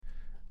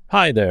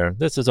Hi there,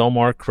 this is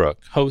Omar Crook,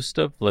 host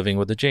of Living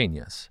with a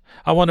Genius.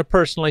 I want to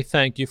personally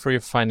thank you for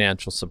your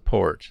financial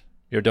support.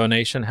 Your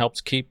donation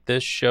helps keep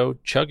this show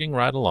chugging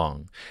right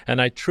along,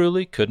 and I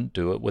truly couldn't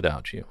do it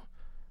without you.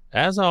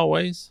 As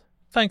always,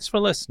 thanks for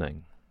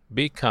listening.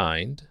 Be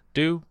kind,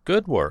 do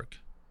good work,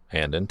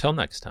 and until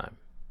next time.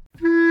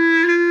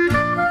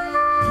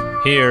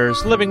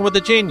 Here's Living with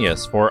a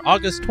Genius for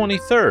August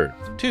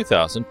 23rd,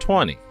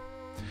 2020.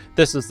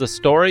 This is the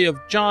story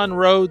of John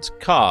Rhodes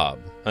Cobb,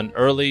 an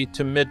early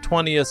to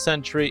mid-20th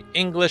century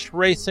English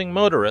racing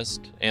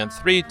motorist and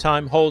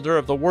three-time holder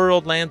of the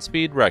world land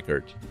speed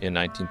record in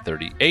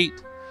 1938,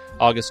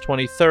 August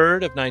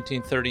 23rd of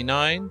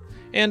 1939,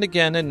 and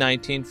again in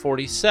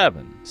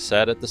 1947,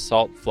 set at the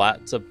Salt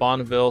Flats of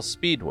Bonneville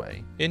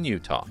Speedway in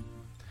Utah.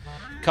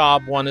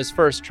 Cobb won his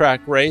first track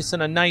race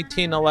in a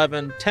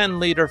 1911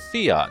 10-liter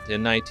Fiat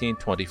in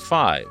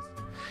 1925.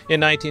 In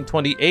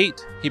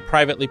 1928, he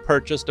privately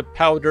purchased a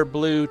powder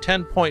blue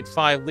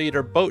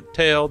 10.5-liter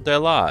Boat-Tail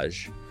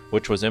Delage,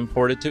 which was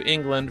imported to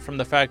England from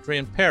the factory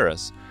in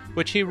Paris,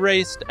 which he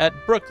raced at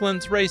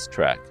Brooklands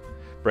Racetrack,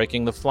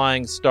 breaking the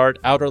Flying Start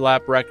outer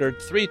lap record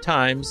 3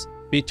 times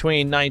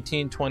between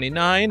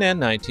 1929 and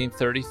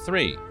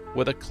 1933,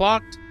 with a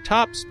clocked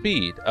top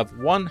speed of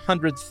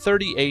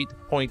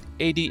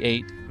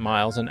 138.88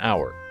 miles an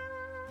hour.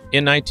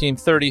 In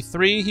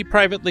 1933, he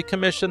privately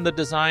commissioned the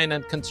design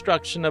and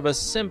construction of a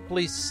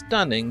simply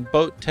stunning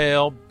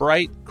boat-tail,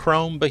 bright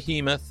chrome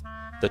behemoth,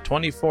 the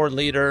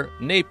 24-liter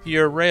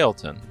Napier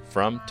Railton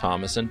from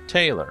Thomas &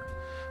 Taylor,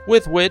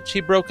 with which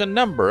he broke a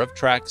number of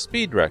track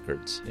speed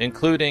records,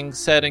 including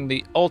setting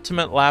the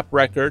ultimate lap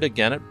record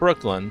again at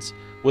Brooklands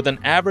with an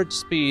average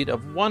speed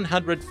of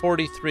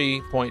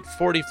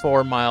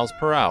 143.44 miles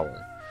per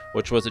hour,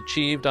 which was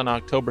achieved on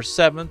October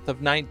 7th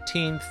of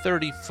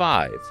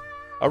 1935.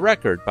 A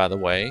record, by the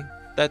way,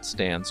 that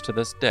stands to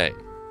this day.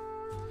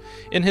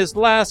 In his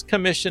last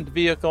commissioned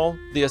vehicle,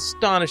 the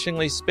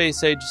astonishingly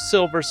space-age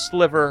Silver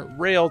Sliver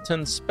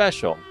Railton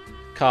Special,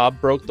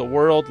 Cobb broke the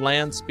world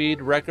land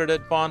speed record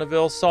at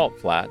Bonneville Salt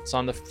Flats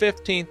on the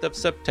 15th of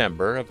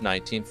September of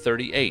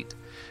 1938,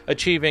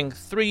 achieving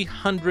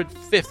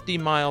 350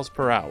 miles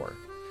per hour.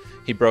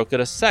 He broke it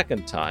a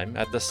second time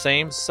at the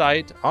same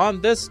site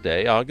on this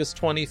day, August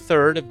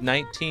 23rd of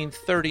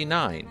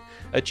 1939,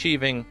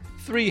 achieving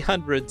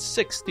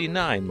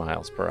 369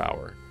 miles per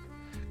hour.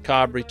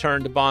 Cobb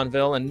returned to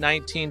Bonneville in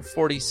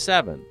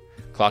 1947,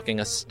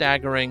 clocking a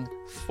staggering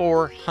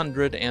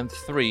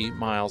 403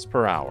 miles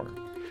per hour,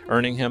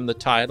 earning him the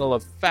title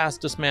of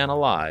fastest man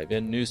alive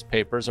in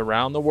newspapers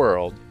around the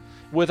world,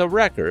 with a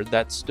record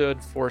that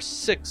stood for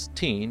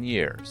 16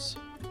 years.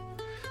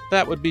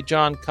 That would be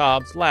John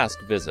Cobb's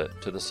last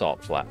visit to the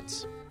Salt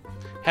Flats.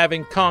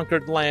 Having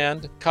conquered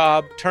land,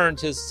 Cobb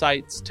turned his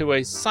sights to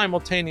a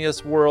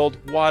simultaneous world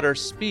water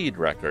speed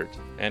record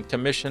and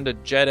commissioned a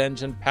jet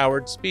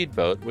engine-powered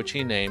speedboat which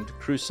he named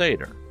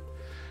Crusader.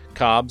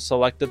 Cobb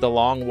selected the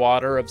long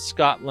water of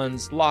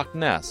Scotland's Loch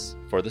Ness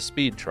for the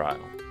speed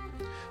trial.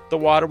 The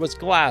water was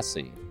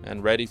glassy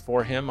and ready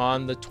for him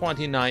on the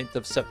 29th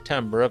of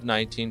September of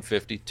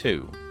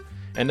 1952,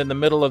 and in the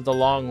middle of the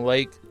long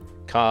lake,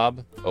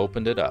 Cobb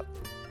opened it up.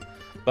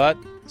 But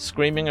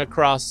screaming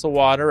across the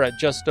water at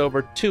just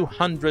over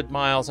 200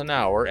 miles an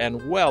hour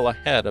and well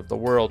ahead of the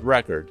world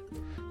record,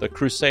 the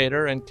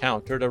Crusader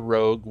encountered a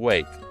rogue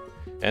wake,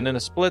 and in a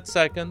split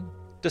second,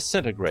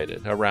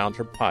 disintegrated around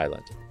her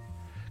pilot.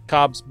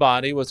 Cobb's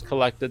body was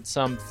collected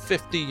some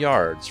 50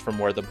 yards from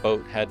where the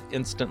boat had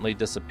instantly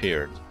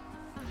disappeared.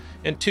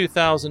 In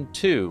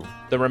 2002,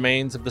 the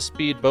remains of the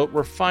speedboat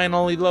were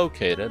finally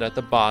located at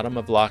the bottom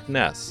of Loch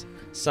Ness,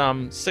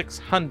 some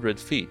 600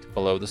 feet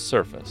below the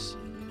surface.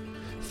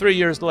 3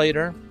 years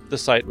later, the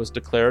site was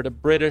declared a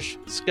British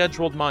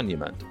scheduled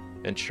monument,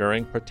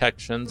 ensuring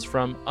protections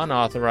from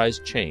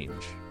unauthorized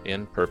change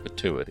in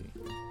perpetuity.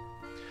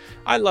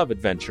 I love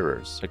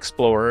adventurers,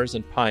 explorers,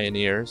 and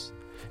pioneers,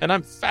 and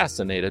I'm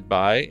fascinated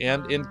by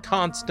and in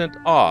constant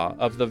awe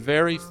of the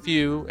very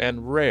few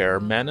and rare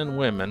men and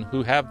women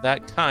who have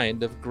that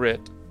kind of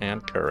grit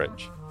and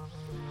courage.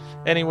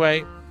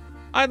 Anyway,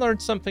 I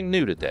learned something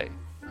new today,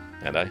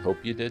 and I hope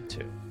you did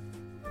too.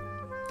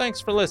 Thanks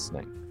for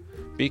listening.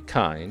 Be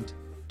kind,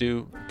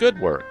 do good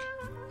work,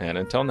 and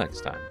until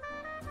next time.